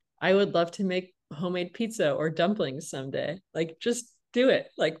 I would love to make homemade pizza or dumplings someday, like just do it,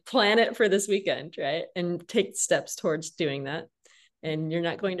 like plan it for this weekend, right? And take steps towards doing that. And you're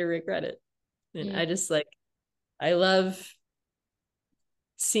not going to regret it. And I just like, I love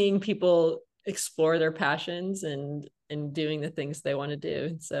seeing people explore their passions and doing the things they want to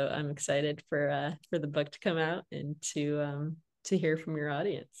do. So I'm excited for the book to come out and to hear from your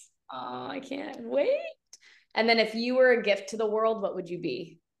audience. Oh, I can't wait. And then if you were a gift to the world, what would you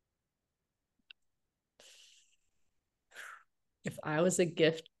be? If I was a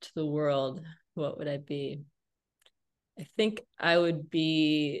gift to the world, what would I be? I think I would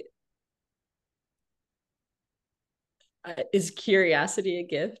be. Is curiosity a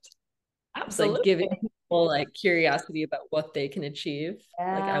gift? It's like giving Absolutely. people like curiosity about what they can achieve.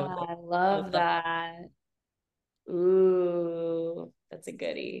 Like Yeah, I love that. Ooh, that's a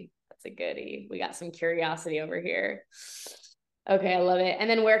goodie. That's a goodie. We got some curiosity over here. Okay, I love it. And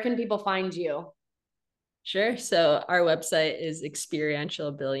then where can people find you? Sure. So our website is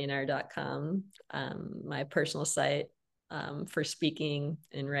experientialbillionaire.com. My personal site for speaking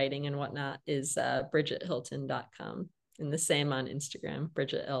and writing and whatnot is bridgethilton.com. And the same on Instagram,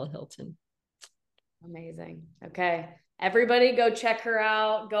 Bridget L. Hilton. Amazing. Okay. Everybody go check her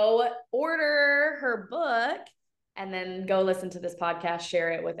out. Go order her book and then go listen to this podcast.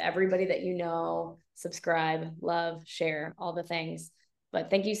 Share it with everybody that you know. Subscribe, love, share, all the things. But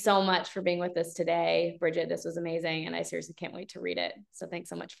thank you so much for being with us today, Bridget. This was amazing. And I seriously can't wait to read it. So thanks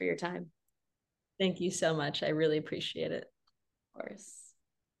so much for your time. Thank you so much. I really appreciate it. Of course.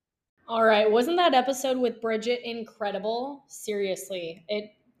 All right. Wasn't that episode with Bridget incredible? Seriously,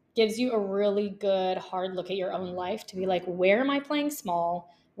 it gives you a really good hard look at your own life to be like, where am I playing small?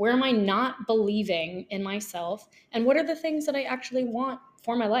 Where am I not believing in myself? And what are the things that I actually want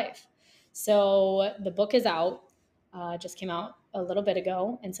for my life? So the book is out, just came out a little bit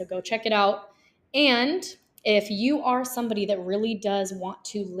ago. And so go check it out. And if you are somebody that really does want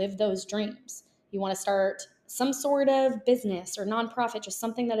to live those dreams, you want to start some sort of business or nonprofit, just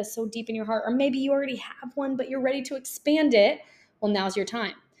something that is so deep in your heart, or maybe you already have one, but you're ready to expand it, well, now's your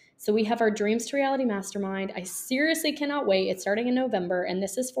time. So we have our Dreams to Reality Mastermind. I seriously cannot wait. It's starting in November, and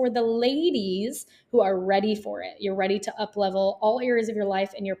this is for the ladies who are ready for it. You're ready to up-level all areas of your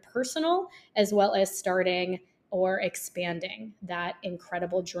life and your personal, as well as starting or expanding that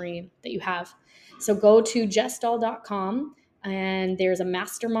incredible dream that you have. So go to jessdoll.com and there's a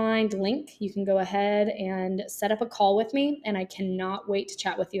mastermind link. You can go ahead and set up a call with me, and I cannot wait to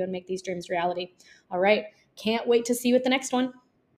chat with you and make these dreams reality. All right. Can't wait to see you at the next one.